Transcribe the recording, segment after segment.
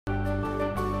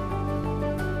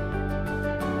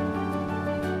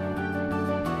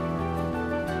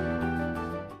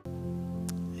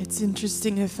It's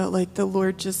interesting. I felt like the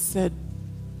Lord just said,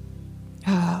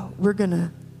 we're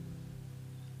gonna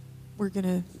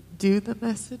do the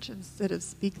message instead of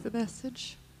speak the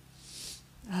message.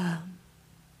 I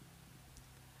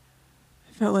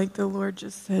felt like the Lord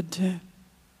just said to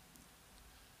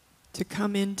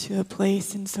come into a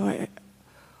place, and so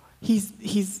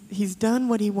He's done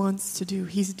what He wants to do.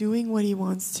 He's doing what He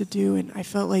wants to do, and I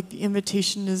felt like the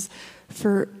invitation is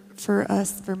for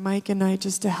us, for Mike and I,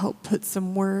 just to help put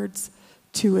some words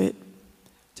to it,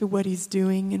 to what He's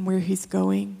doing and where He's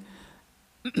going.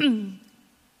 Let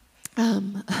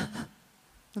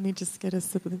me just get a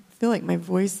sip of it. I feel like my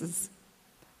voice is,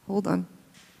 hold on.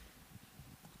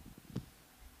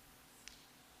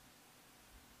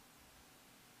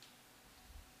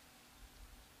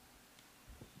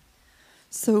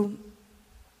 So,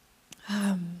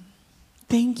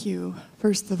 thank you,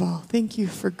 first of all. Thank you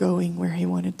for going where He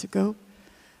wanted to go.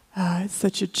 It's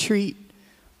such a treat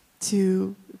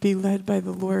to be led by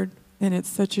the Lord, and it's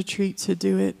such a treat to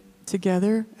do it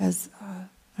together as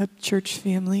a church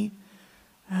family.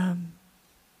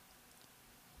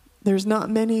 There's not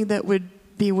many that would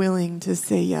be willing to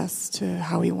say yes to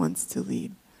how He wants to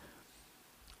lead.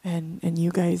 And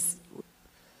you guys,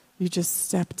 you just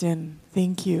stepped in.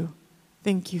 Thank you.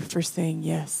 Thank you for saying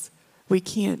yes. We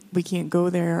can't go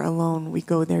there alone. We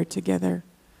go there together.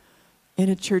 In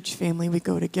a church family, we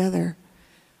go together.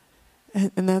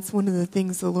 And that's one of the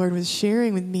things the Lord was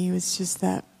sharing with me, was just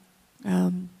that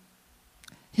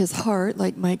His heart,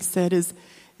 like Mike said, is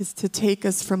to take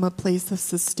us from a place of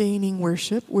sustaining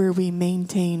worship where we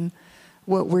maintain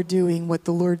what we're doing, what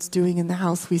the Lord's doing in the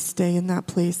house. We stay in that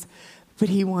place. But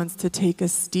He wants to take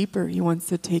us deeper. He wants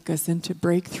to take us into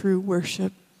breakthrough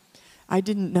worship. I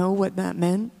didn't know what that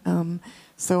meant.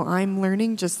 So I'm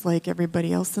learning just like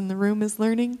everybody else in the room is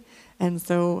learning. And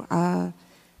so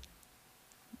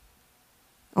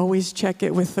always check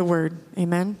it with the Word.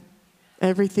 Amen?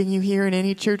 Everything you hear in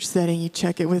any church setting, you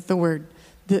check it with the Word.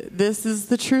 This is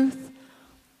the truth.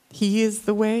 He is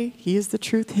the way. He is the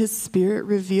truth. His Spirit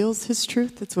reveals His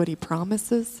truth. That's what He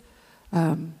promises.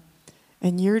 And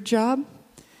your job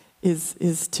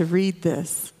is to read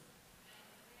this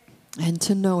and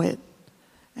to know it.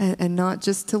 And not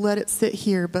just to let it sit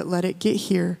here, but let it get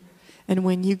here. And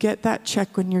when you get that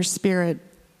check in your spirit,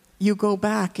 you go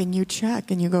back and you check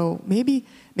and you go, maybe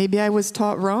I was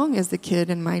taught wrong as a kid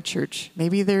in my church.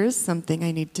 Maybe there is something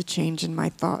I need to change in my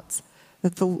thoughts.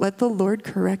 Let the Lord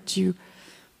correct you,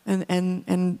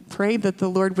 and pray that the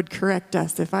Lord would correct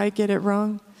us. If I get it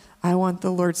wrong, I want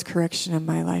the Lord's correction in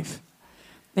my life.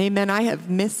 Amen. I have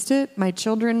missed it. My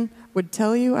children would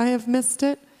tell you I have missed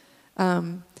it.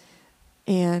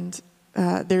 And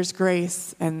there's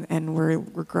grace, and we're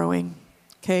growing.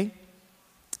 Okay?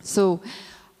 So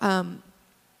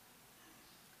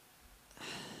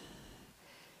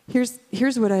here's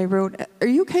what I wrote. Are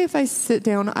you okay if I sit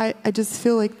down? I just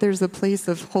feel like there's a place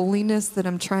of holiness that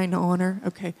I'm trying to honor.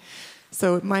 Okay.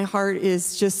 So my heart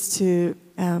is just to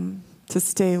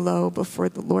stay low before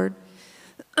the Lord.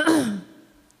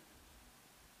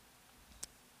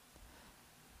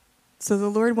 So the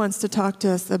Lord wants to talk to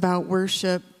us about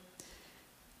worship.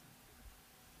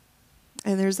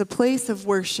 And there's a place of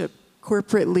worship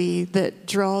corporately that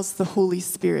draws the Holy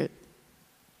Spirit.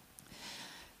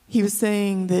 He was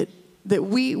saying that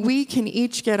we can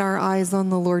each get our eyes on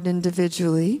the Lord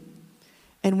individually,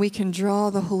 and we can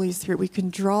draw the Holy Spirit. We can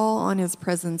draw on His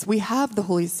presence. We have the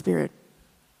Holy Spirit.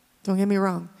 Don't get me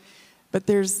wrong. But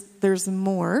there's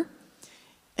more.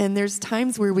 And there's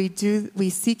times where we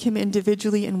seek Him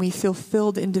individually and we feel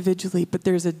filled individually, but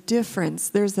there's a difference.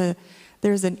 There's an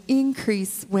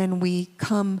increase when we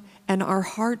come and our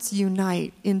hearts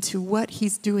unite into what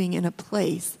He's doing in a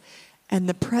place, and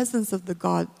the presence of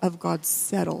God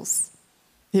settles.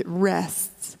 It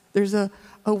rests. There's a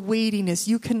weightiness.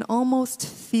 You can almost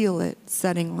feel it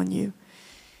setting on you.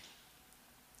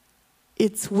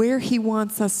 It's where He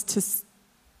wants us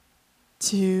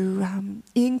to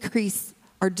increase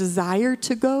our desire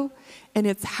to go, and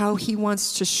it's how He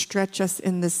wants to stretch us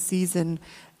in this season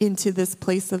into this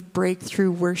place of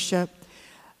breakthrough worship.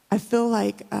 I feel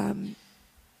like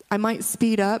I might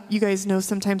speed up. You guys know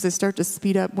sometimes I start to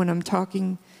speed up when I'm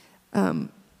talking,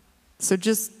 so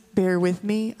just bear with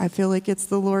me. I feel like it's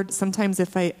the Lord. Sometimes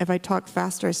if I talk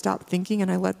faster, I stop thinking and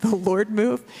I let the Lord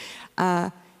move.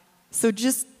 So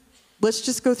let's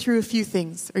just go through a few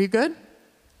things. Are you good?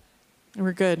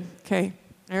 We're good. Okay.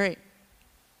 All right.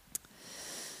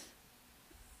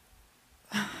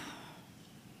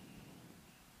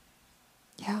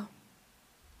 Yeah.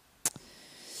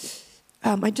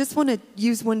 I just want to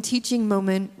use one teaching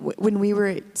moment when we were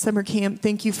at summer camp.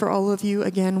 Thank you for all of you.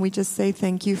 Again, we just say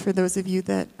thank you for those of you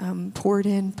that poured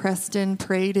in, pressed in,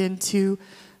 prayed into,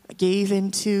 gave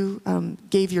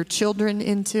your children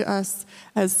into us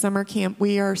as summer camp.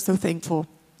 We are so thankful.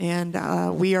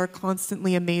 And we are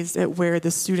constantly amazed at where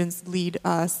the students lead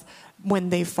us when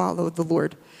they follow the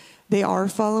Lord. They are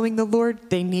following the Lord.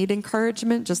 They need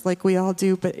encouragement, just like we all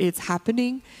do, but it's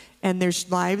happening. And there's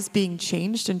lives being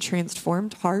changed and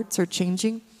transformed. Hearts are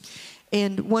changing.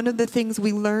 And one of the things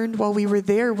we learned while we were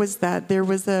there was that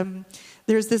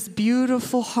there's this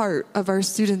beautiful heart of our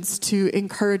students to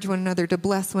encourage one another, to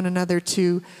bless one another,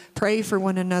 to pray for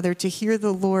one another, to hear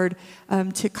the Lord,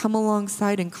 to come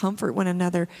alongside and comfort one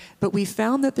another. But we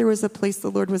found that there was a place the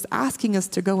Lord was asking us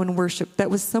to go and worship that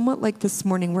was somewhat like this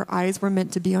morning, where eyes were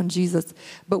meant to be on Jesus.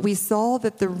 But we saw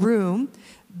that the room,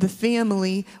 the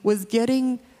family, was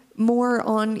getting more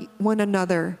on one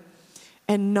another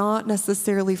and not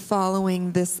necessarily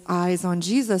following this eyes on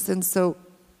Jesus. And so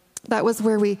that was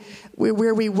where we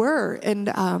were,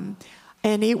 and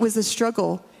it was a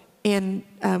struggle, and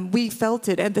we felt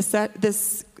it. And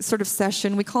this sort of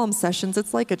session, we call them sessions.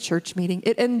 It's like a church meeting.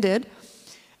 It ended,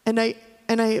 and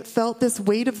I felt this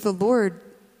weight of the Lord,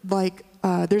 like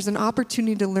there's an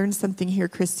opportunity to learn something here,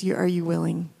 Kristi. Are you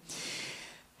willing?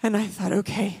 And I thought,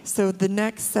 okay. So the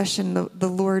next session, the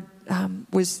Lord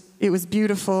it was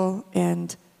beautiful,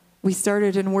 and we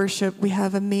started in worship. We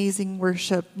have amazing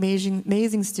worship,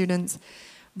 amazing students.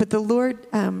 But the Lord,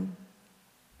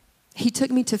 he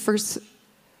took me to 1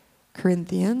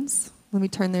 Corinthians. Let me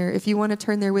turn there. If you want to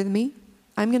turn there with me,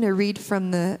 I'm going to read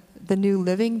from the New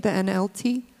Living, the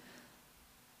NLT.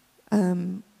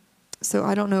 So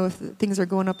I don't know if things are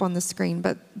going up on the screen,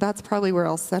 but that's probably where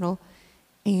I'll settle.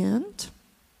 And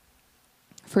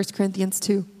 1 Corinthians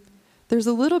 2. There's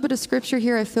a little bit of scripture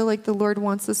here I feel like the Lord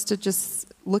wants us to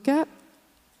just look at.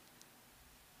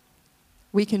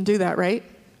 We can do that, right?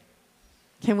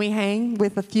 Can we hang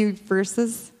with a few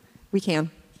verses? We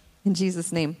can, in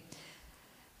Jesus' name.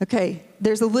 Okay,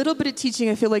 there's a little bit of teaching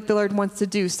I feel like the Lord wants to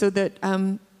do so that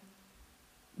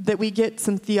that we get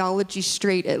some theology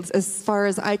straight as far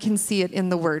as I can see it in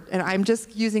the Word. And I'm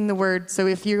just using the Word, so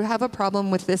if you have a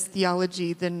problem with this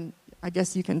theology, then I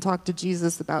guess you can talk to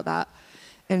Jesus about that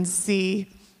and see.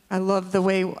 I love the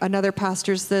way another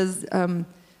pastor says,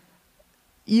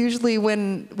 usually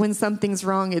when something's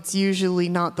wrong, it's usually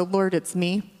not the Lord, it's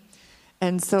me.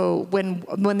 And so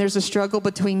when there's a struggle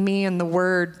between me and the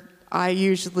Word, I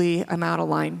usually am out of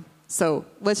line. So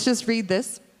let's just read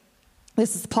this.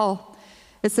 This is Paul.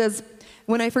 It says,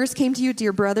 "When I first came to you,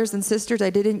 dear brothers and sisters, I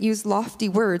didn't use lofty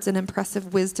words and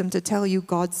impressive wisdom to tell you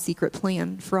God's secret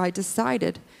plan, for I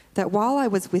decided that while I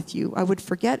was with you, I would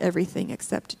forget everything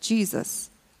except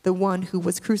Jesus, the one who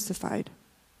was crucified.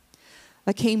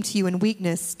 I came to you in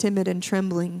weakness, timid and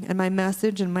trembling, and my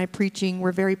message and my preaching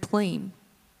were very plain.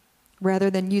 Rather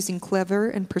than using clever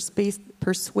and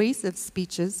persuasive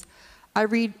speeches,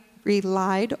 I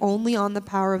relied only on the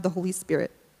power of the Holy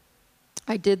Spirit.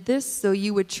 I did this so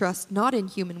you would trust not in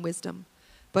human wisdom,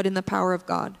 but in the power of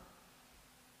God.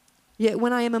 Yet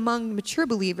when I am among mature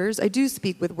believers, I do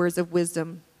speak with words of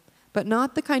wisdom, but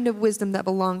not the kind of wisdom that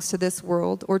belongs to this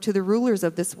world or to the rulers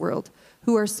of this world,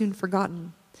 who are soon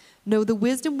forgotten. No, the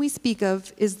wisdom we speak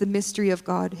of is the mystery of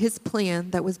God, his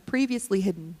plan that was previously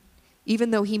hidden,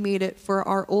 even though he made it for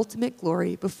our ultimate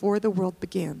glory before the world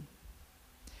began.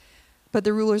 But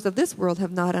the rulers of this world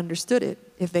have not understood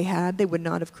it. If they had, they would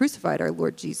not have crucified our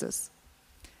Lord Jesus.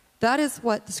 That is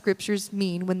what the scriptures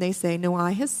mean when they say, no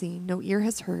eye has seen, no ear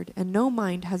has heard, and no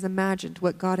mind has imagined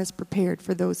what God has prepared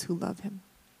for those who love him."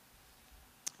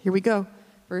 Here we go,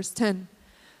 verse 10.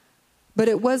 "But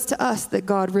it was to us that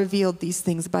God revealed these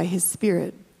things by his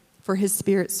Spirit, for his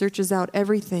Spirit searches out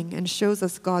everything and shows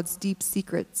us God's deep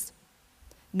secrets.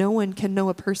 No one can know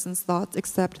a person's thoughts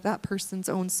except that person's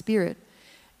own spirit,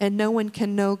 and no one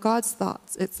can know God's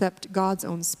thoughts except God's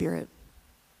own Spirit.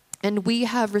 And we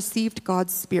have received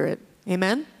God's Spirit."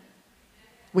 Amen?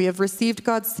 We have received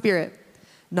God's Spirit,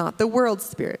 not the world's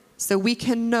spirit, so we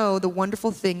can know the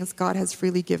wonderful things God has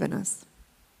freely given us.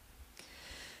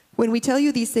 "When we tell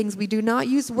you these things, we do not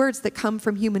use words that come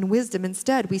from human wisdom.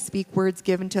 Instead, we speak words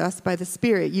given to us by the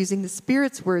Spirit, using the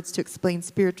Spirit's words to explain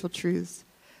spiritual truths.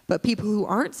 But people who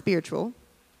aren't spiritual,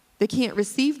 they can't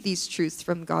receive these truths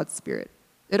from God's Spirit.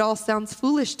 It all sounds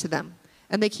foolish to them,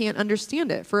 and they can't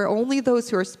understand it, for only those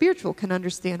who are spiritual can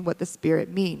understand what the Spirit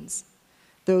means.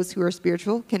 Those who are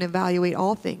spiritual can evaluate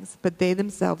all things, but they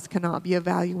themselves cannot be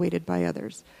evaluated by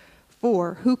others.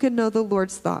 For who can know the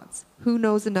Lord's thoughts? Who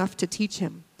knows enough to teach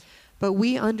him? But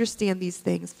we understand these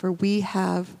things, for we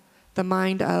have the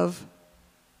mind of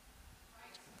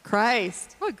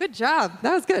Christ. Oh, good job.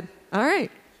 That was good. All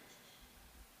right.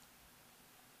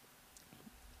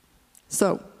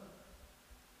 So,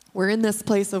 we're in this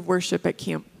place of worship at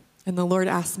camp, and the Lord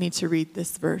asked me to read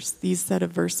this verse, these set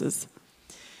of verses.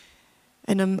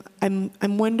 And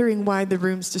I'm wondering why the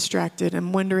room's distracted.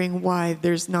 I'm wondering why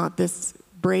there's not this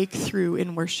breakthrough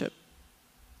in worship.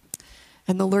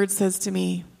 And the Lord says to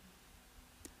me,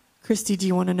 Kristi, do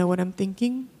you want to know what I'm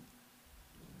thinking?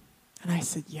 And I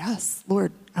said, yes,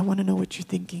 Lord, I want to know what you're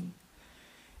thinking.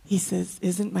 He says,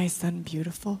 isn't my son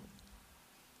beautiful?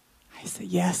 I said,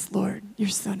 yes, Lord, your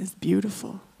son is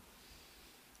beautiful.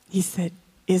 He said,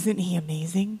 isn't he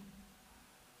amazing?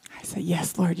 I said,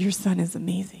 yes, Lord, your son is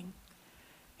amazing.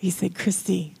 He said,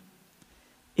 Kristi,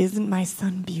 isn't my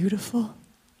son beautiful?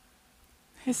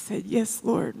 I said, yes,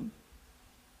 Lord,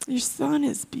 your son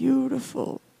is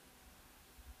beautiful.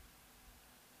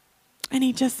 And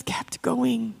he just kept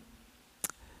going.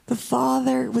 The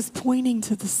Father was pointing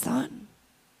to the Son.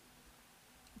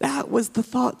 That was the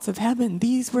thoughts of heaven.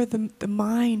 These were the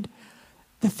mind,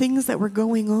 the things that were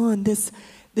going on. This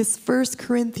 1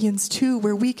 Corinthians 2,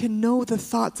 where we can know the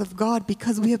thoughts of God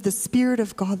because we have the Spirit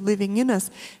of God living in us.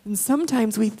 And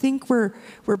sometimes we think we're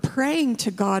praying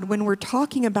to God when we're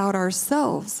talking about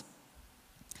ourselves.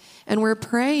 And we're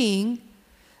praying,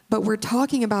 but we're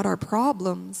talking about our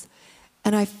problems.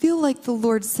 And I feel like the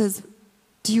Lord says,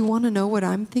 do you want to know what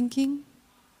I'm thinking?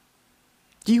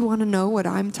 Do you want to know what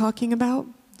I'm talking about?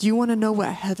 Do you want to know what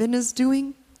heaven is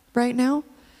doing right now?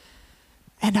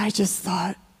 And I just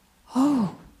thought,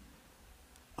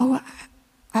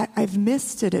 I've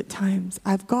missed it at times.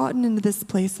 I've gotten into this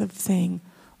place of saying,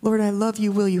 Lord, I love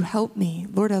you. Will you help me?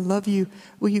 Lord, I love you.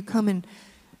 Will you come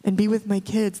and be with my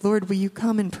kids? Lord, will you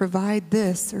come and provide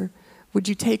this? Or would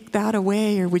you take that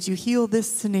away? Or would you heal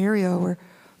this scenario? Or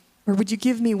would you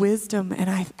give me wisdom? And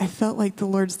I felt like the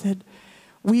Lord said,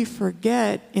 we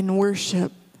forget in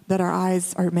worship that our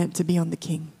eyes are meant to be on the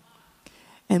King.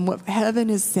 And what heaven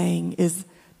is saying is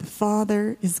the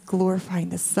Father is glorifying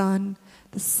the Son.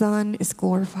 The Son is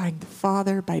glorifying the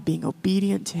Father by being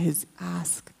obedient to his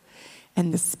ask.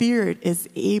 And the Spirit is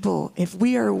able, if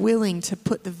we are willing to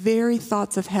put the very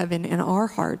thoughts of heaven in our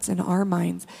hearts and our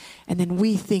minds, and then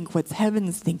we think what's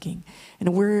heaven's thinking,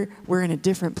 and we're in a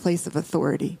different place of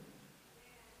authority.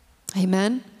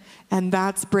 Amen? And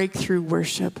that's breakthrough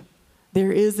worship.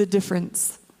 There is a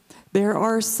difference. There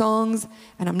are songs,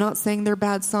 and I'm not saying they're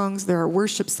bad songs, there are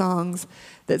worship songs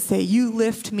that say, you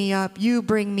lift me up, you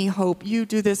bring me hope, you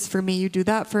do this for me, you do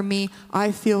that for me,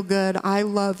 I feel good, I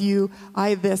love you,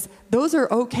 I this. Those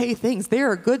are okay things. They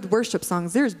are good worship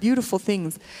songs. There's beautiful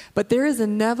things. But there is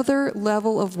another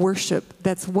level of worship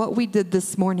that's what we did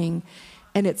this morning,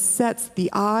 and it sets the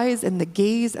eyes and the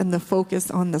gaze and the focus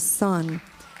on the Son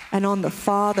and on the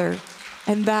Father.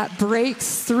 And that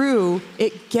breaks through,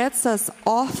 it gets us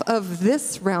off of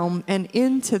this realm and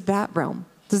into that realm.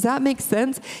 Does that make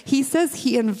sense? He says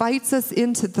he invites us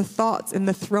into the thoughts in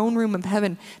the throne room of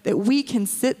heaven, that we can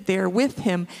sit there with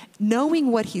him,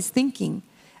 knowing what he's thinking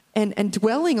and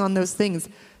dwelling on those things.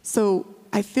 So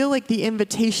I feel like the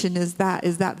invitation is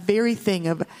that very thing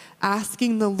of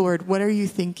asking the Lord, what are you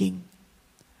thinking?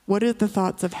 What are the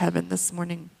thoughts of heaven this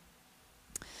morning?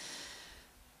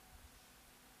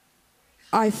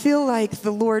 I feel like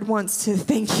the Lord wants to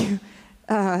thank you.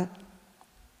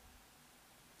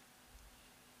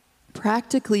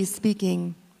 Practically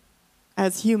speaking,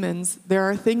 as humans, there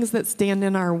are things that stand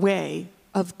in our way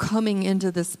of coming into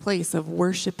this place of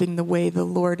worshiping the way the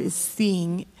Lord is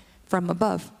seeing from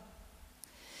above.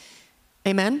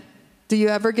 Amen? Do you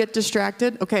ever get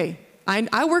distracted? Okay,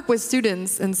 I work with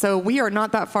students, and so we are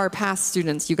not that far past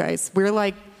students, you guys. We're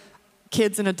like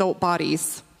kids in adult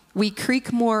bodies. We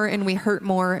creak more and we hurt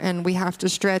more and we have to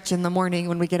stretch in the morning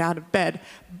when we get out of bed.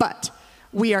 But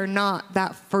we are not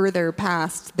that further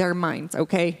past their minds,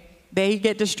 okay? They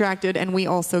get distracted and we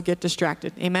also get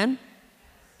distracted. Amen?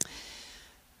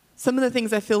 Some of the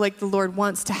things I feel like the Lord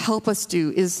wants to help us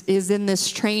do is in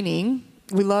this training.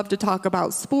 We love to talk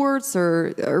about sports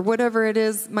or whatever it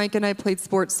is. Mike and I played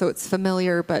sports, so it's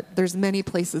familiar, but there's many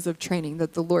places of training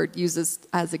that the Lord uses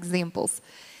as examples.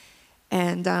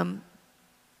 And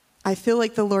I feel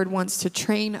like the Lord wants to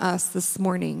train us this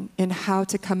morning in how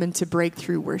to come into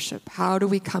breakthrough worship. How do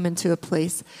we come into a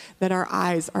place that our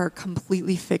eyes are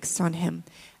completely fixed on him?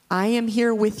 I am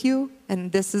here with you,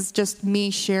 and this is just me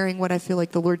sharing what I feel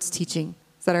like the Lord's teaching.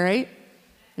 Is that all right?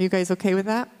 Are you guys okay with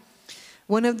that?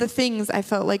 One of the things I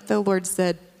felt like the Lord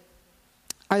said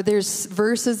there's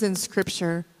verses in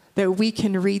Scripture that we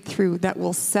can read through that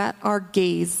will set our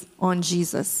gaze on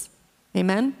Jesus.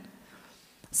 Amen?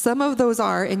 Some of those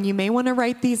are, and you may want to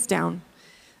write these down,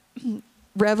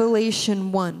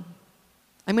 Revelation 1.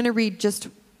 I'm going to read just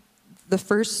the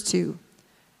first two.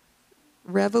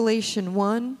 Revelation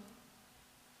 1.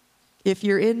 If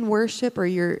you're in worship or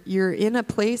you're in a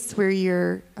place where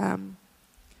you're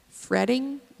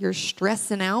fretting, you're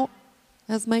stressing out,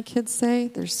 as my kids say,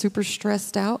 they're super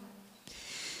stressed out.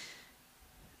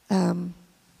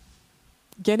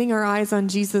 Getting our eyes on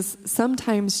Jesus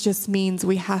sometimes just means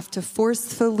we have to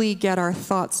forcefully get our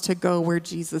thoughts to go where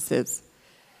Jesus is.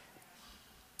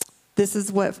 This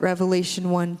is what Revelation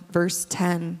 1 verse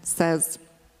 10 says.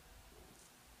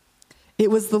 It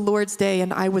was the Lord's day,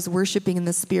 and I was worshiping in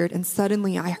the Spirit, and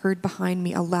suddenly I heard behind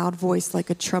me a loud voice like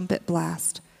a trumpet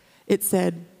blast. It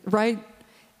said, write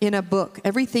in a book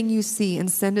everything you see and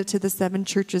send it to the 7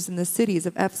 churches in the cities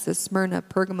of Ephesus, Smyrna,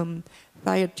 Pergamum,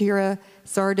 Thyatira,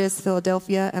 Sardis,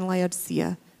 Philadelphia, and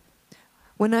Laodicea.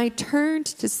 When I turned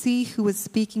to see who was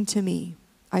speaking to me,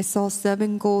 I saw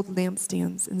 7 gold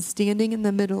lampstands, and standing in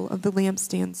the middle of the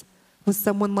lampstands was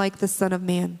someone like the Son of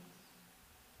Man.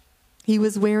 He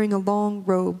was wearing a long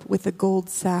robe with a gold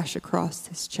sash across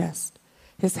his chest.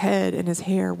 His head and his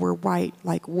hair were white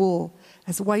like wool,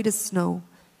 as white as snow,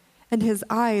 and his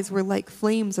eyes were like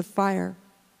flames of fire.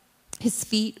 His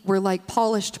feet were like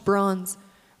polished bronze,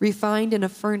 refined in a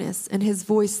furnace, and his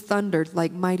voice thundered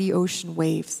like mighty ocean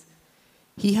waves.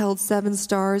 He held 7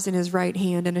 stars in his right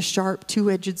hand, and a sharp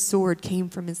 2-edged sword came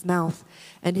from his mouth,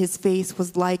 and his face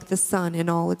was like the sun in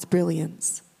all its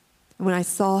brilliance. And when I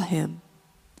saw him,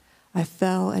 I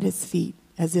fell at his feet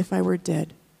as if I were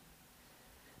dead.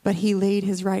 But he laid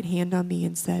his right hand on me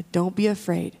and said, don't be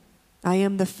afraid. I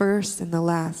am the first and the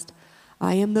last.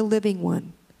 I am the living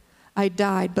one. I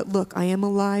died, but look, I am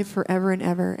alive forever and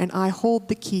ever, and I hold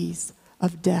the keys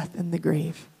of death and the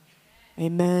grave.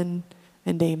 Amen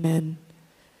and amen.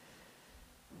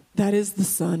 That is the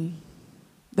Son.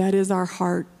 That is our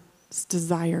heart's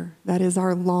desire. That is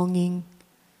our longing.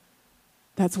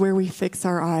 That's where we fix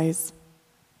our eyes.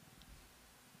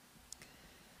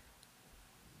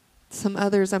 Some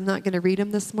others, I'm not going to read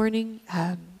them this morning,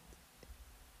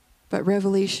 but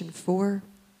Revelation 4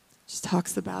 just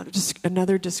talks about just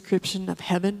another description of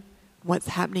heaven, what's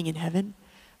happening in heaven.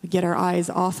 We get our eyes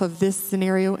off of this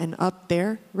scenario and up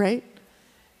there, right?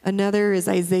 Another is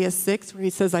Isaiah 6, where he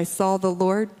says, I saw the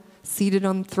Lord seated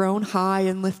on the throne, high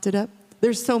and lifted up.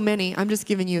 There's so many. I'm just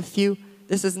giving you a few.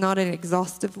 This is not an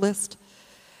exhaustive list.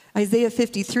 Isaiah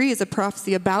 53 is a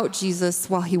prophecy about Jesus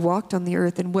while he walked on the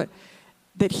earth, and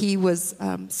that he was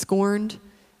scorned,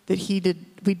 that he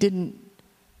didn't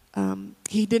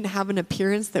have an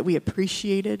appearance that we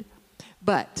appreciated,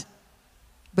 but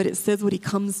it says what he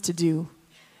comes to do.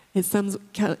 It says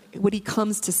what he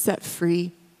comes to set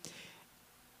free.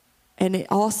 And it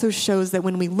also shows that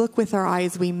when we look with our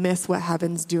eyes, we miss what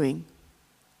heaven's doing.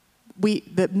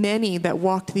 That many that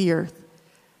walked the earth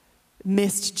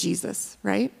missed Jesus,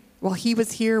 right? While he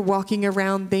was here walking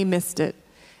around, they missed it.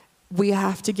 We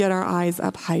have to get our eyes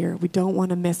up higher. We don't want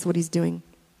to miss what he's doing.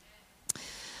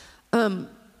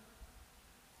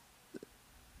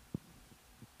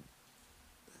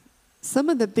 Some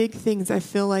of the big things I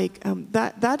feel like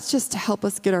that's just to help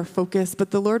us get our focus.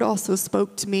 But the Lord also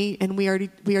spoke to me, and we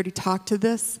already talked to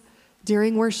this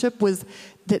during worship, was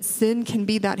that sin can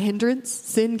be that hindrance.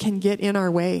 Sin can get in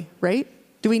our way, right?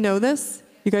 Do we know this?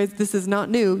 You guys, this is not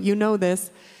new. You know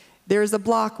this. There's a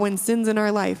block when sin's in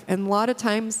our life, and a lot of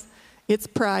times it's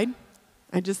pride.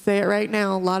 I just say it right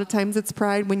now. A lot of times it's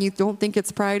pride. When you don't think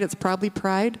it's pride, it's probably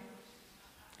pride,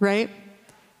 right?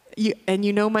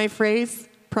 You know my phrase,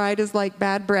 pride is like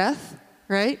bad breath,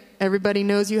 right? Everybody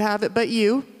knows you have it but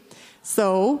you.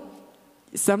 So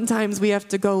sometimes we have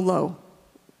to go low.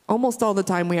 Almost all the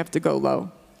time we have to go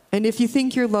low. And if you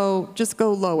think you're low, just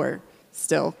go lower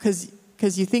still, because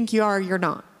you think you are, you're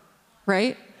not,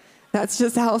 right? That's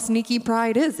just how sneaky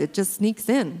pride is. It just sneaks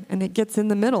in and it gets in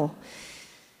the middle.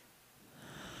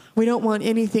 We don't want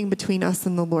anything between us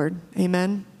and the Lord.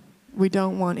 Amen? We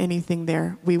don't want anything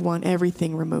there. We want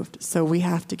everything removed. So we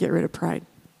have to get rid of pride.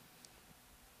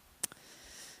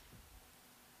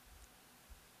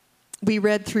 We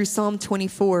read through Psalm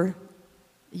 24.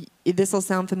 This will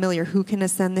sound familiar. Who can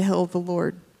ascend the hill of the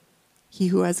Lord? He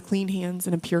who has clean hands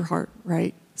and a pure heart,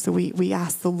 right? So we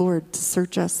ask the Lord to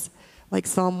search us. Like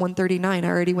Psalm 139, I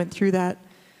already went through that.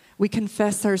 We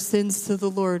confess our sins to the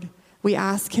Lord. We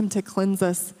ask him to cleanse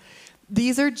us.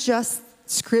 These are just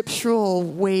scriptural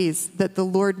ways that the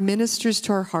Lord ministers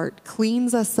to our heart,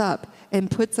 cleans us up,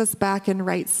 and puts us back in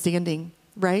right standing,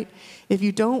 right? If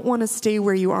you don't want to stay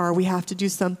where you are, we have to do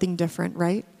something different,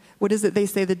 right? What is it they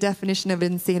say? The definition of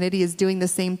insanity is doing the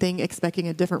same thing, expecting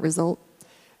a different result.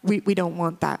 We don't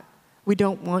want that. We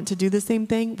don't want to do the same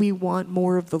thing. We want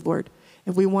more of the Lord.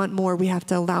 If we want more, we have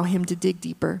to allow him to dig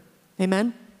deeper.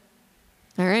 Amen?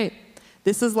 All right.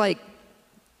 This is like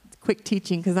quick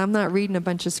teaching because I'm not reading a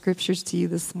bunch of scriptures to you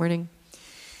this morning.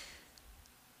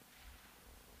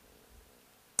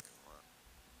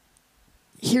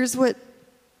 Here's what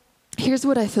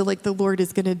I feel like the Lord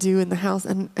is going to do in the house.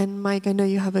 And Mike, I know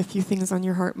you have a few things on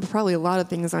your heart, probably a lot of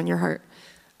things on your heart.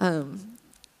 And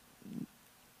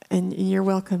you're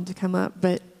welcome to come up.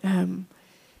 But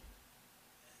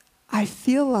I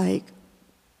feel like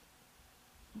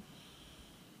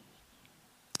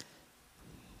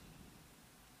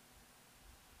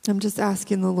I'm just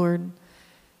asking the Lord.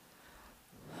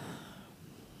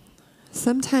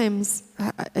 Sometimes,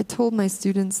 I told my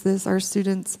students this, our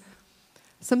students,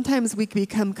 sometimes we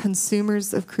become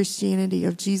consumers of Christianity,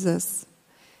 of Jesus,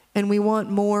 and we want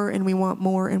more and we want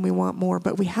more and we want more,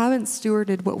 but we haven't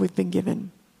stewarded what we've been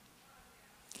given.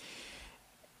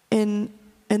 And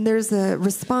there's a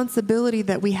responsibility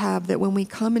that we have that when we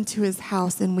come into his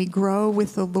house and we grow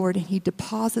with the Lord and he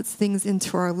deposits things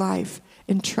into our life,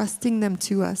 entrusting them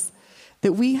to us,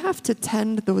 that we have to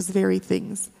tend those very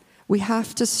things. We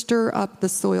have to stir up the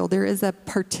soil. There is a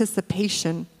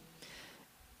participation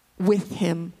with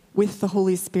him, with the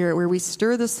Holy Spirit, where we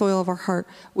stir the soil of our heart.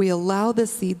 We allow the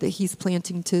seed that he's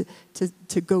planting to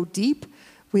go deep.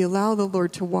 We allow the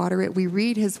Lord to water it. We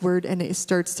read his word, and it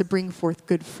starts to bring forth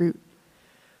good fruit.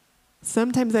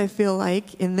 Sometimes I feel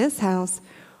like in this house,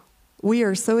 we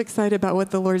are so excited about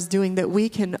what the Lord's doing that we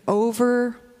can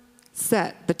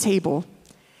overset the table.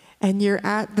 And you're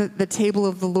at the table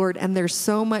of the Lord, and there's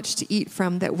so much to eat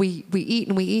from that we eat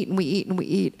and we eat and we eat and we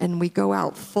eat, and we go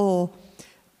out full.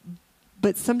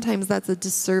 But sometimes that's a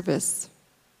disservice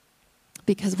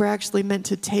because we're actually meant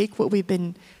to take what we've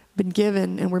been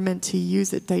given, and we're meant to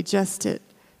use it, digest it,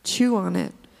 chew on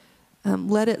it,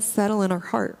 let it settle in our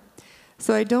heart.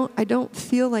 So I don't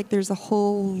feel like there's a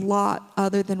whole lot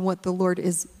other than what the Lord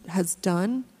has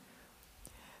done.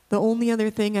 The only other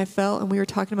thing I felt, and we were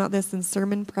talking about this in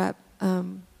sermon prep,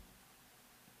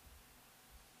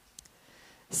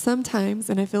 sometimes,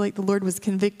 and I feel like the Lord was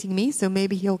convicting me, so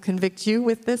maybe he'll convict you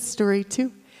with this story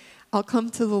too. I'll come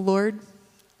to the Lord,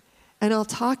 and I'll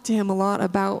talk to him a lot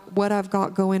about what I've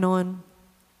got going on.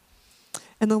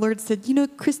 And the Lord said,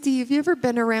 Kristi, have you ever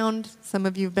been around, some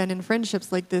of you have been in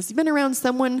friendships like this, you've been around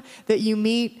someone that you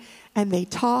meet, and they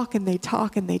talk, and they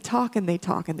talk, and they talk, and they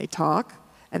talk, and they talk,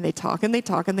 and they talk, and they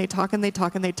talk, and they talk, and they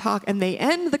talk, and they talk, and they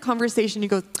end the conversation. You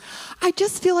go, I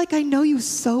just feel like I know you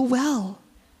so well.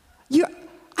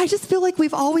 I just feel like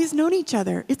we've always known each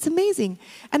other. It's amazing.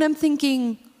 And I'm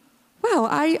thinking, wow,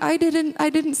 I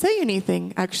didn't say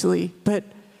anything actually, but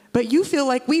you feel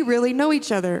like we really know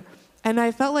each other. And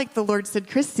I felt like the Lord said,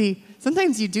 Kristi,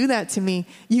 sometimes you do that to me.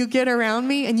 You get around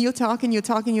me and you'll talk and you'll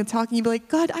talk and you'll talk and you'll be like,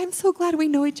 God, I'm so glad we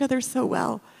know each other so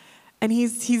well. And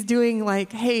he's doing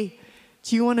like, hey,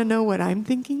 do you want to know what I'm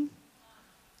thinking?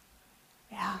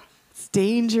 Yeah, it's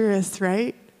dangerous,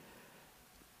 right?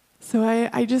 So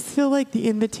I just feel like the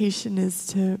invitation is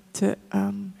to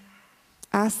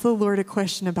ask the Lord a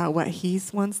question about what he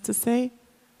wants to say.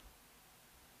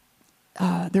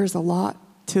 There's a lot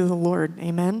to the Lord,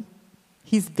 amen?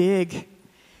 He's big,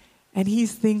 and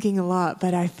he's thinking a lot,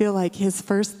 but I feel like his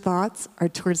first thoughts are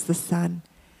towards the Son.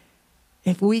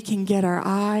 If we can get our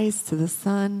eyes to the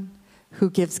Son, who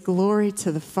gives glory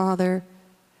to the Father,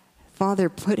 Father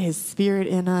put his Spirit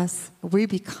in us, we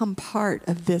become part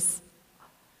of this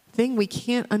thing we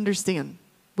can't understand.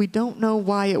 We don't know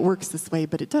why it works this way,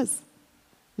 but it does.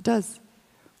 It does.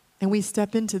 And we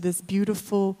step into this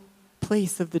beautiful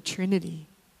place of the Trinity,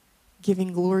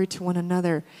 giving glory to one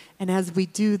another. And as we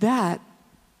do that,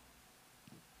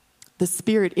 the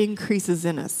Spirit increases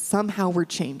in us. Somehow we're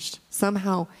changed.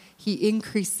 Somehow he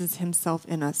increases himself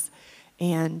in us.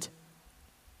 And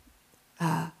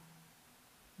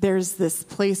there's this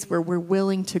place where we're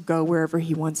willing to go wherever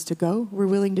he wants to go. We're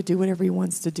willing to do whatever he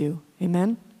wants to do.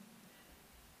 Amen?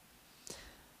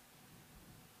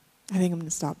 I think I'm going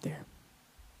to stop there.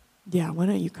 Yeah, why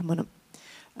don't you come on up?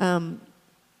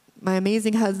 My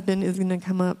amazing husband is going to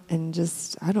come up and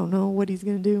just, I don't know what he's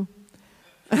going to do.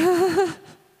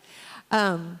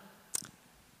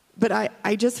 But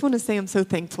I just want to say I'm so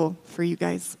thankful for you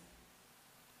guys.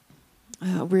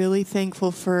 Really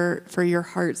thankful for your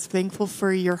hearts, thankful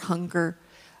for your hunger.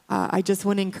 I just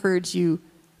want to encourage you,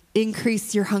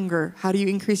 increase your hunger. How do you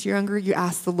increase your hunger? You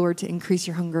ask the Lord to increase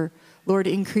your hunger. Lord,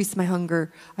 increase my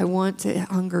hunger. I want to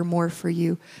hunger more for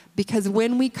you. Because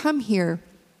when we come here,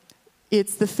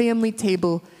 it's the family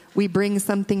table. We bring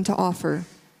something to offer.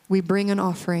 We bring an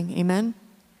offering. Amen?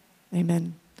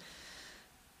 Amen.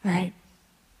 All right.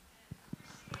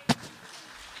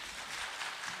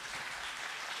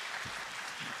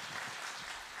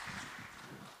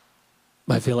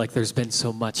 I feel like there's been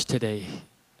so much today.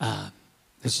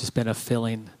 There's just been a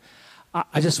feeling. I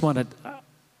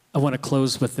want to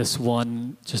close with this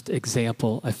one just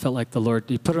example. I felt like the Lord,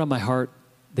 He put it on my heart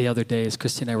the other day as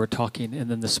Kristi and I were talking, and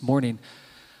then this morning,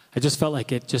 I just felt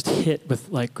like it just hit with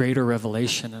like greater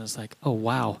revelation. And I was like, oh,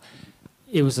 wow.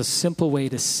 It was a simple way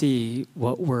to see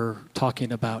what we're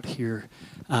talking about here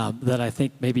that I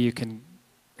think maybe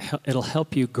it'll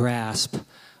help you grasp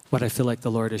what I feel like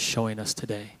the Lord is showing us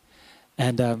today.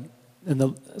 So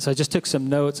I just took some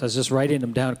notes. I was just writing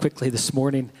them down quickly this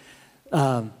morning.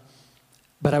 But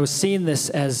I was seeing this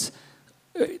as,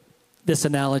 this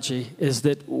analogy is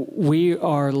that we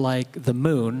are like the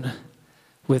moon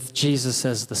with Jesus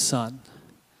as the sun.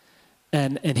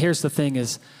 And here's the thing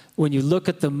is, when you look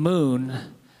at the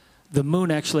moon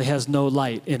actually has no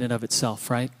light in and of itself,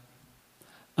 right?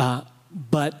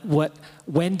 But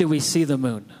when do we see the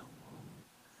moon?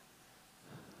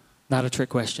 Not a trick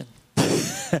question.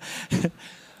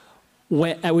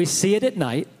 When we see it at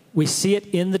night, we see it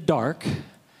in the dark,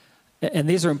 and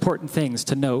these are important things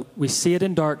to note. We see it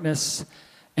in darkness,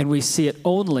 and we see it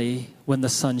only when the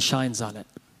sun shines on it.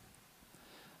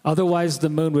 Otherwise, the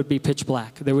moon would be pitch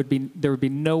black. There would be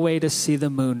no way to see the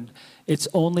moon. It's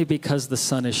only because the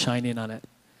sun is shining on it.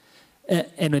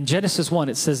 And in Genesis 1,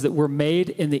 it says that we're made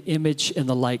in the image and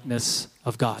the likeness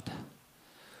of God.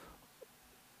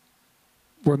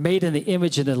 We're made in the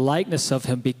image and the likeness of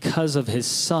Him because of His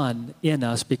Son in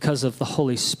us, because of the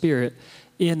Holy Spirit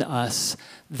in us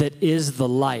that is the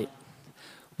light.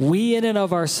 We in and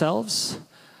of ourselves,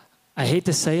 I hate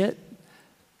to say it,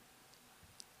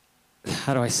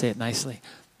 how do I say it nicely?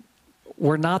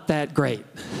 We're not that great.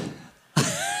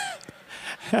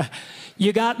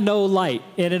 You got no light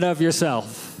in and of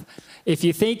yourself. If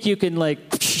you think you can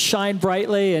like shine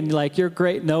brightly and like you're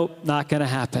great, nope, not going to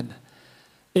happen.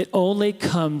 It only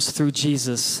comes through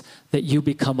Jesus that you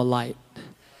become a light.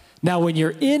 Now, when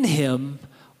you're in Him,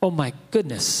 oh my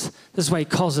goodness, this is why He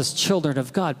calls us children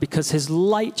of God, because His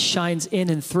light shines in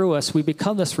and through us. We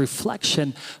become this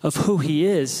reflection of who He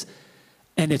is,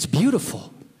 and it's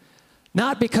beautiful.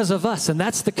 Not because of us, and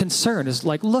that's the concern, is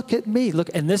like, look at me, look.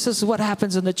 And this is what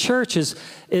happens in the church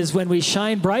is when we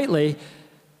shine brightly,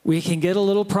 we can get a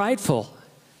little prideful.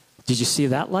 Did you see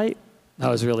that light? That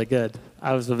was really good.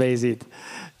 I was amazing.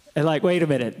 And like, wait a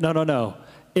minute, no.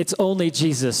 It's only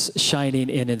Jesus shining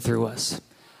in and through us.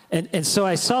 And so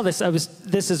I saw this,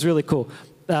 this is really cool.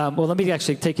 Well, let me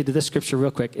actually take you to this scripture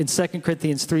real quick. In 2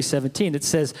 Corinthians 3:17, it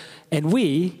says, and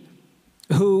we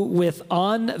who with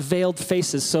unveiled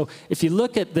faces. So if you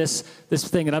look at this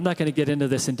thing, and I'm not going to get into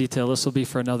this in detail, this will be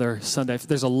for another Sunday.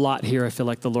 There's a lot here I feel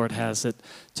like the Lord has it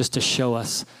just to show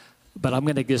us. But I'm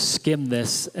going to just skim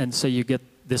this, and so you get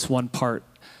this one part.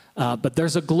 But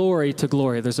there's a glory to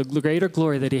glory. There's a greater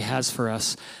glory that He has for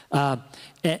us. And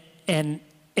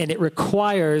it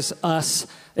requires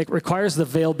the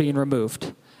veil being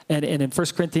removed. And in 1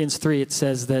 Corinthians 3, it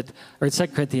says that, or in 2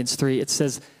 Corinthians 3, it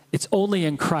says, it's only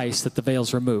in Christ that the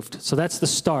veil's removed. So that's the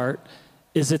start,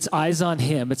 is it's eyes on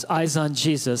Him, it's eyes on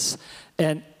Jesus.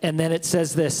 And then it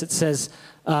says this, it says,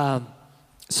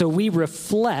 so we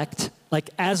reflect, like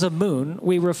as a moon,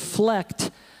 we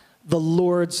reflect the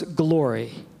Lord's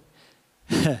glory.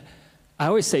 I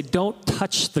always say, don't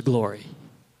touch the glory.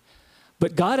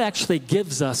 But God actually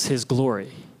gives us His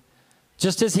glory.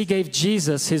 Just as He gave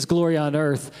Jesus His glory on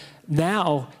earth,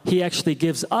 now He actually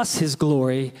gives us His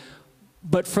glory,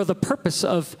 but for the purpose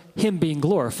of Him being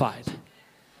glorified.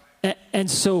 And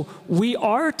so we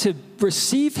are to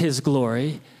receive His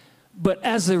glory, but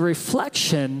as a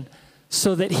reflection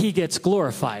so that He gets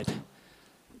glorified.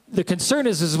 The concern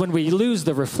is when we lose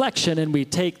the reflection and we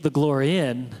take the glory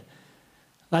in,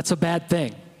 that's a bad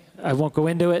thing. I won't go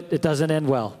into it. It doesn't end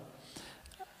well.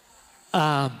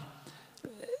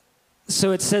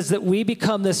 So it says that we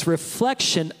become this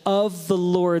reflection of the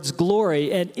Lord's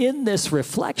glory. And in this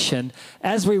reflection,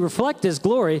 as we reflect His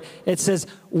glory, it says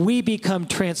we become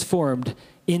transformed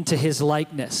into His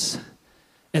likeness.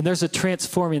 And there's a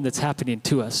transforming that's happening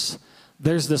to us.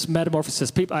 There's this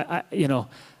metamorphosis. People,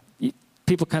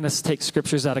 people kind of take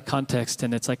scriptures out of context,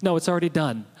 and it's like, no, it's already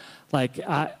done. Like,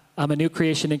 I'm a new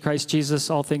creation in Christ Jesus.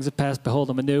 All things have passed. Behold,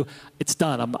 I'm anew. It's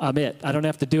done. I'm it. I don't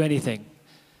have to do anything.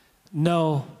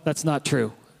 No, that's not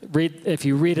true. If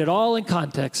you read it all in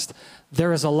context,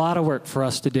 there is a lot of work for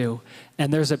us to do.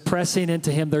 And there's a pressing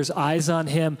into Him. There's eyes on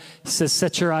Him. He says,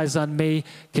 set your eyes on me.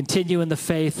 Continue in the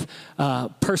faith.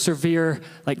 Persevere.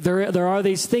 Like there are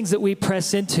these things that we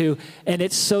press into, and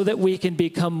it's so that we can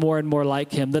become more and more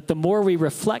like Him. That the more we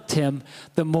reflect Him,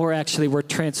 the more actually we're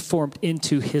transformed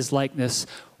into His likeness.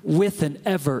 with an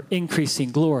ever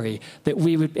increasing glory, that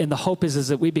we would, and the hope is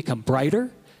that we become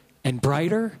brighter and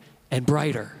brighter and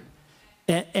brighter.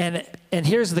 And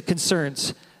here's the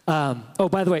concerns. Oh,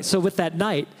 by the way, so with that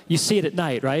night, you see it at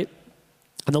night, right?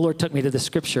 And the Lord took me to the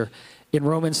scripture. In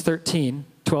Romans 13,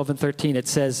 12 and 13, it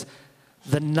says,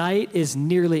 the night is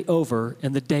nearly over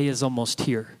and the day is almost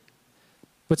here.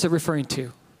 What's it referring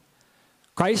to?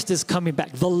 Christ is coming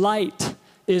back. The light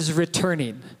is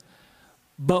returning.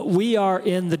 But we are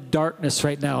in the darkness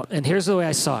right now. And here's the way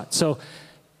I saw it. So,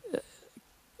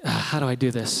 how do I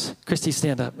do this? Kristi,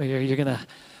 stand up. You're going to...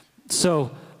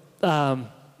 So, I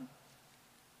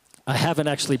haven't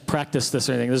actually practiced this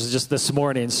or anything. This is just this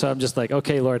morning. So I'm just like,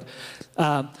 okay, Lord.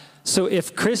 So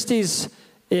if Kristi's,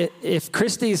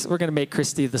 we're going to make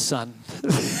Kristi the sun.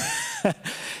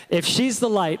 If she's the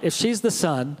light, if she's the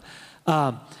sun,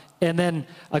 and then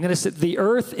I'm going to say the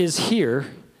earth is here,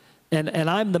 and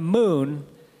I'm the moon.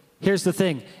 Here's the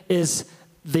thing, is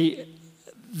the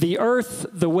earth,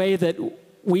 the way that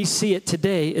we see it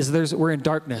today, is we're in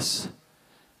darkness.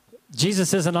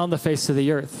 Jesus isn't on the face of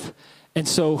the earth. And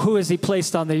so who has he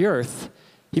placed on the earth?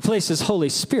 He placed his Holy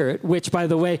Spirit, which, by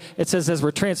the way, it says as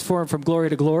we're transformed from glory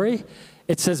to glory,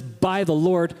 it says by the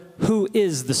Lord who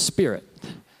is the Spirit.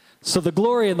 So the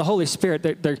glory and the Holy Spirit,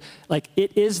 they're like,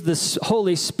 it is the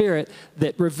Holy Spirit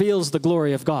that reveals the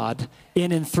glory of God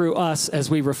in and through us as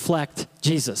we reflect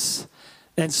Jesus.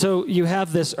 And so you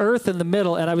have this earth in the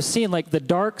middle, and I was seeing like the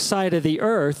dark side of the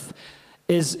earth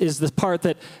is the part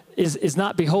that is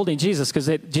not beholding Jesus, because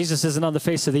Jesus isn't on the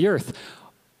face of the earth.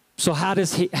 So how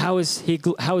is he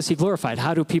glorified?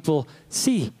 How do people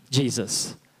see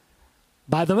Jesus?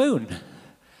 By the moon,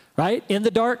 right? In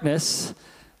the darkness,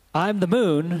 I'm the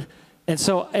moon. And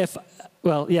so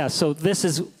so this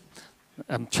is,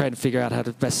 I'm trying to figure out how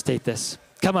to best state this.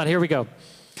 Come on, here we go.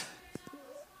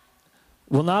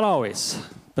 Well, not always,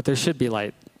 but there should be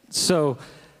light. So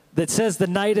that says the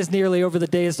night is nearly over, the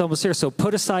day is almost here. So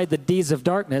put aside the deeds of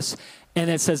darkness, and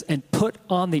it says, and put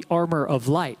on the armor of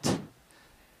light.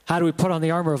 How do we put on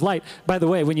the armor of light? By the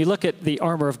way, when you look at the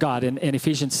armor of God in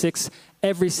Ephesians 6,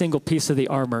 every single piece of the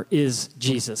armor is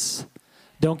Jesus.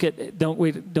 Don't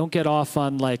get off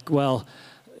on like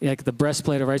the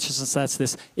breastplate of righteousness, that's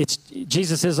this.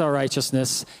 Jesus is our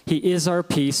righteousness. He is our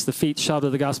peace, the feet shod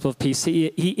with the gospel of peace. He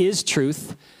is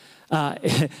truth.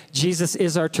 Jesus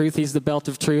is our truth. He's the belt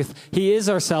of truth. He is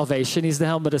our salvation. He's the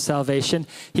helmet of salvation.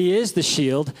 He is the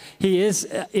shield. He's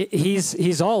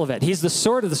all of it. He's the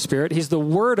sword of the Spirit. He's the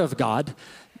Word of God.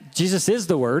 Jesus is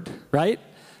the Word, right?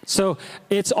 So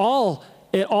it all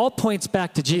points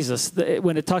back to Jesus.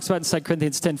 When it talks about in 2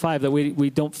 Corinthians 10:5 that we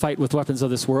don't fight with weapons of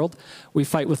this world, we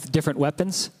fight with different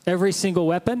weapons. Every single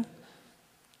weapon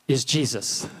is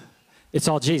Jesus. It's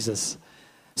all Jesus.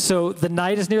 So the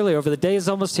night is nearly over. The day is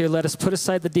almost here. Let us put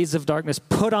aside the deeds of darkness,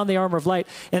 put on the armor of light.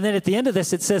 And then at the end of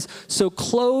this, it says, so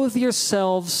clothe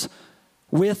yourselves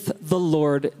with the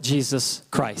Lord Jesus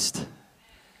Christ.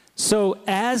 So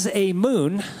as a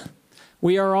moon,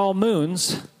 we are all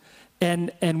moons,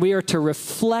 and we are to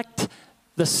reflect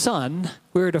the sun.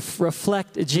 We are to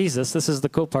reflect Jesus. This is the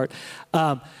cool part.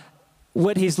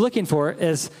 What he's looking for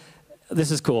is, this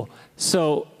is cool.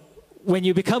 So when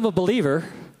you become a believer,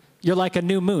 you're like a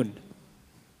new moon.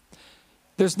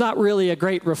 There's not really a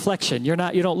great reflection. You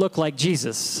don't look like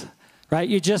Jesus, right?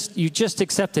 You just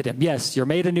accepted him. Yes, you're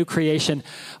made a new creation,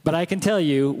 but I can tell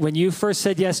you, when you first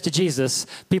said yes to Jesus,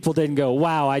 people didn't go,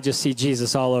 wow, I just see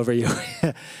Jesus all over you.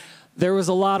 There was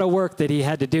a lot of work that he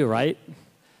had to do, right?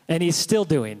 And he's still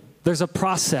doing. There's a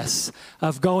process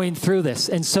of going through this.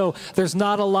 And so there's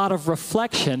not a lot of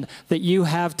reflection that you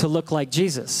have to look like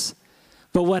Jesus.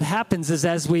 But what happens is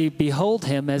as we behold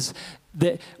him,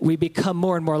 we become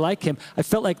more and more like him. I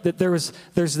felt like that there's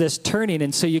this turning.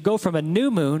 And so you go from a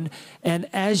new moon, and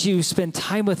as you spend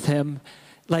time with him,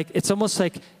 like it's almost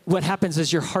like what happens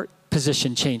is your heart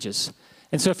position changes.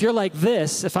 And so if you're like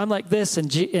this, if I'm like this, and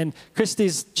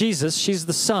Kristi's Jesus, she's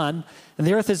the sun, and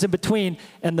the earth is in between,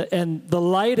 and the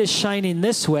light is shining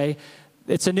this way,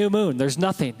 it's a new moon. There's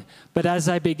nothing. But as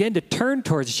I begin to turn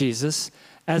towards Jesus,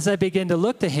 as I begin to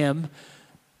look to him,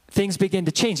 things begin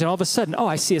to change. And all of a sudden,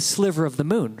 I see a sliver of the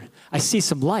moon. I see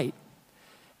some light.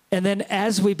 And then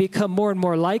as we become more and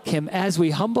more like him, as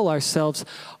we humble ourselves,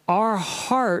 our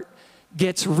heart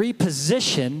gets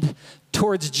repositioned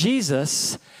towards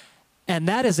Jesus, and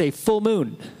that is a full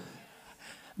moon.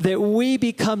 That we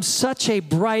become such a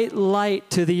bright light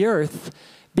to the earth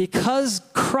because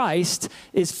Christ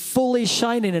is fully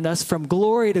shining in us from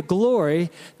glory to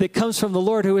glory that comes from the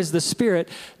Lord who is the Spirit.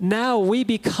 Now we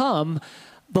become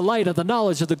the light of the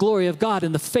knowledge of the glory of God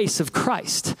in the face of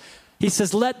Christ. He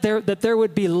says, that there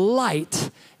would be light,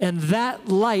 and that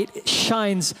light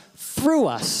shines through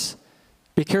us.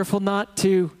 Be careful not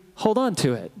to hold on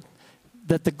to it,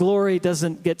 that the glory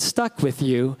doesn't get stuck with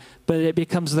you, but it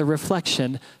becomes the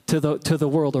reflection to the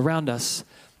world around us.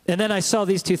 And then I saw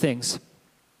these two things.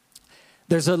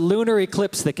 There's a lunar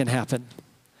eclipse that can happen.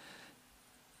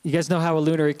 You guys know how a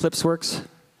lunar eclipse works?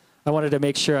 I wanted to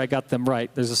make sure I got them right.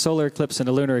 There's a solar eclipse and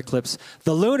a lunar eclipse.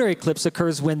 The lunar eclipse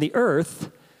occurs when the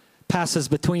earth passes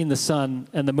between the sun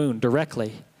and the moon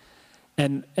directly.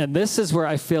 And this is where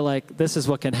I feel like this is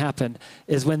what can happen,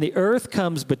 is when the earth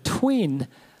comes between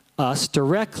us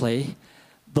directly,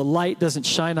 the light doesn't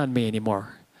shine on me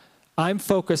anymore. I'm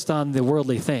focused on the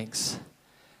worldly things.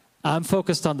 I'm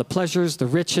focused on the pleasures, the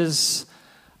riches,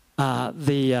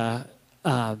 the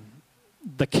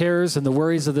cares and the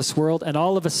worries of this world. And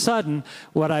all of a sudden,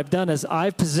 what I've done is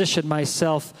I've positioned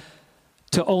myself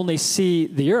to only see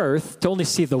the earth, to only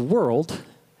see the world,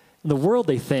 the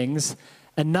worldly things,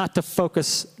 and not to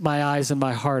focus my eyes and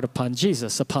my heart upon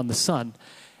Jesus, upon the Son.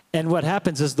 And what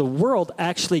happens is the world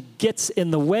actually gets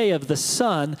in the way of the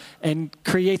sun and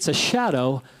creates a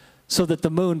shadow so that the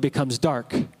moon becomes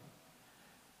dark.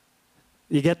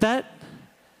 You get that?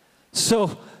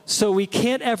 So we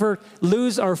can't ever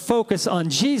lose our focus on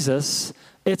Jesus.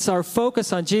 It's our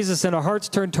focus on Jesus and our hearts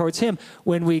turned towards him.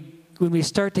 When we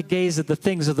start to gaze at the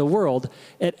things of the world,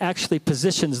 it actually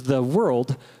positions the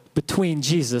world between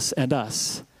Jesus and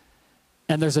us.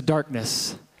 And there's a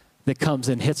darkness that comes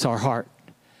and hits our heart.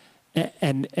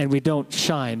 And we don't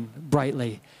shine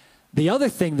brightly. The other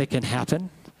thing that can happen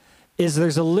is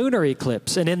there's a lunar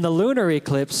eclipse. And in the lunar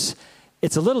eclipse,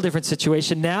 it's a little different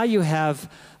situation. Now you have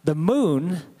the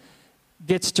moon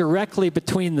gets directly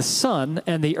between the sun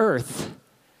and the earth.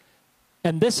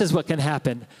 And this is what can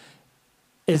happen,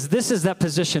 is this is that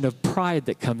position of pride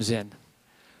that comes in,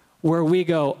 where we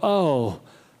go, oh,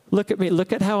 look at me,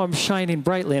 look at how I'm shining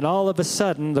brightly. And all of a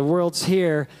sudden, the world's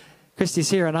here, Kristi's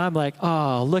here, and I'm like,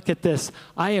 oh, look at this.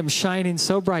 I am shining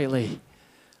so brightly.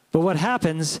 But what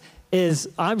happens is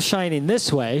I'm shining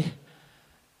this way,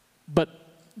 but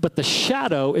the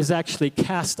shadow is actually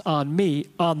cast on me,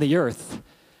 on the earth.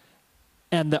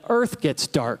 And the earth gets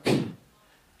dark.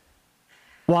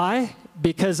 Why?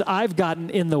 Because I've gotten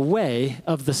in the way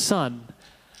of the sun.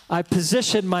 I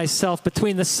positioned myself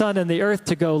between the sun and the earth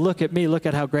to go, look at me, look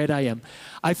at how great I am.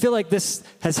 I feel like this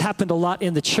has happened a lot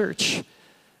in the church,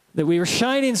 that we were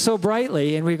shining so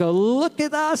brightly and we go, look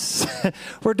at us,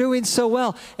 we're doing so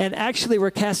well. And actually we're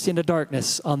casting a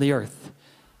darkness on the earth.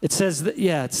 It says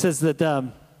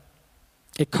that,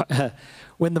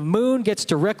 when the moon gets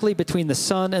directly between the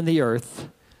sun and the earth,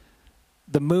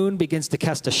 the moon begins to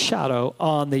cast a shadow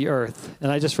on the earth.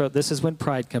 And I just wrote, this is when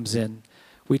pride comes in.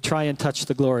 We try and touch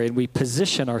the glory and we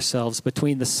position ourselves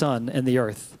between the sun and the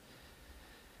earth.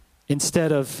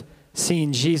 Instead of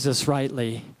seeing Jesus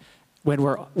rightly, when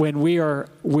we're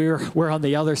on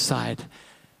the other side,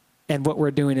 and what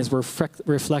we're doing is we're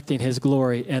reflecting his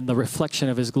glory, and the reflection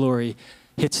of his glory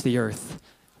hits the earth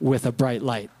with a bright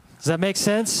light. Does that make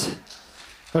sense?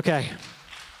 Okay,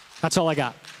 that's all I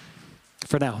got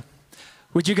for now.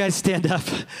 Would you guys stand up?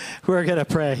 We're going to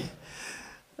pray.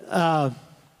 And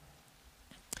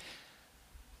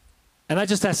I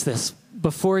just ask this,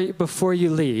 before you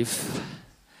leave,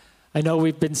 I know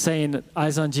we've been saying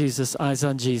eyes on Jesus, eyes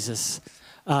on Jesus.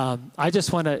 I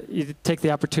just want to take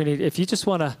the opportunity, if you just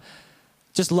want to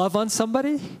just love on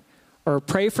somebody or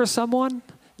pray for someone,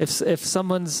 if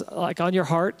someone's like on your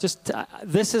heart,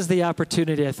 this is the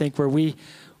opportunity, I think, where we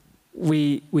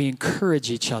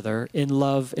encourage each other in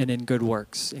love and in good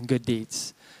works, in good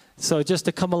deeds. So just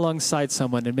to come alongside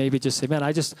someone and maybe just say, man,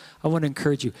 I want to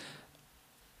encourage you.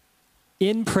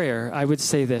 In prayer, I would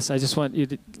say this. I just want you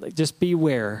to just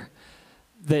beware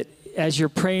that as you're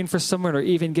praying for someone or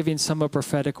even giving someone a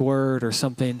prophetic word or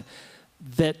something,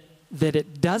 that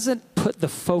it doesn't put the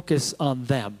focus on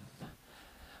them,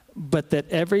 but that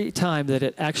every time that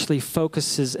it actually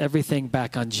focuses everything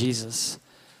back on Jesus.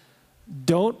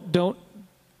 Don't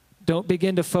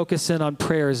begin to focus in on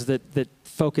prayers that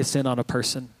focus in on a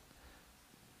person.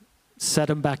 Set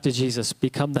them back to Jesus.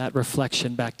 Become that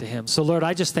reflection back to him. So Lord,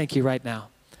 I just thank you right now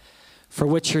for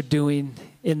what you're doing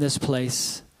in this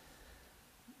place.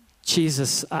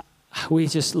 Jesus, we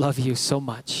just love you so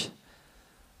much.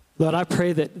 Lord, I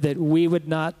pray that we would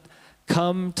not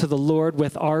come to the Lord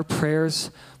with our prayers,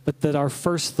 but that our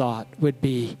first thought would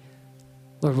be,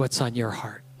 Lord, what's on your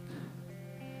heart?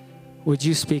 Would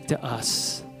you speak to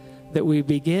us? That we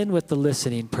begin with the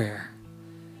listening prayer,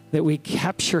 that we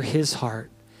capture his heart,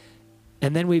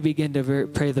 and then we begin to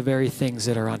pray the very things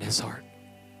that are on his heart.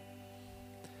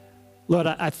 Lord,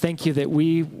 I thank you that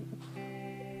we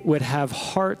would have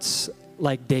hearts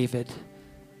like David.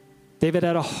 David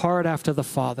had a heart after the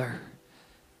Father.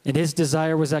 And his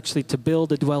desire was actually to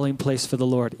build a dwelling place for the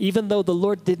Lord, even though the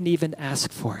Lord didn't even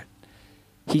ask for it.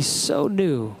 He so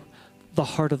knew the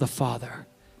heart of the Father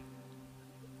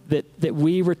that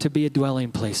we were to be a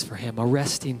dwelling place for him, a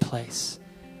resting place,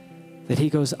 that he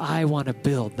goes, I want to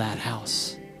build that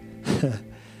house.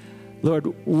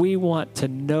 Lord, we want to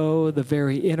know the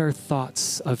very inner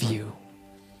thoughts of you.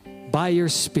 By your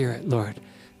Spirit, Lord,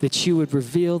 that you would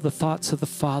reveal the thoughts of the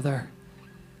Father.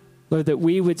 Lord, that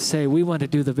we would say, we want to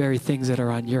do the very things that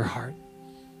are on your heart.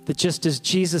 That just as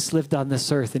Jesus lived on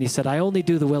this earth and he said, I only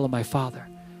do the will of my Father.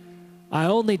 I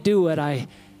only do what I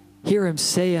hear him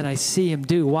say and I see him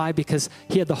do. Why? Because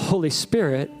he had the Holy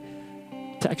Spirit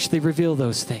to actually reveal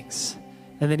those things.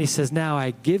 And then he says, now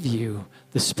I give you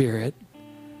the Spirit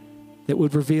that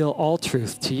would reveal all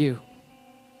truth to you.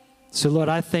 So Lord,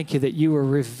 I thank you that you are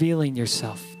revealing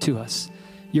yourself to us.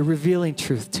 You're revealing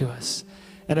truth to us.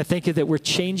 And I thank you that we're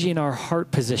changing our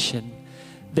heart position,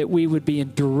 that we would be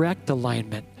in direct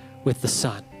alignment with the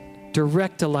Son,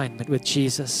 direct alignment with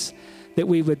Jesus, that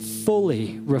we would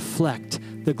fully reflect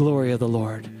the glory of the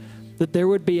Lord, that there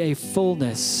would be a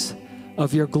fullness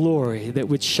of your glory that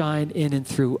would shine in and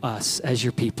through us as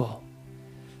your people.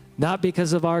 Not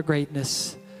because of our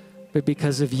greatness, but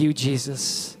because of you,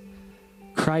 Jesus,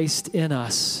 Christ in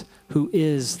us, who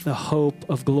is the hope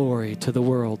of glory to the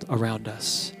world around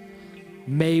us.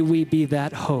 May we be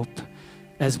that hope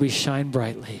as we shine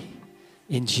brightly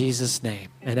in Jesus' name.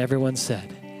 And everyone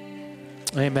said,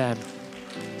 amen.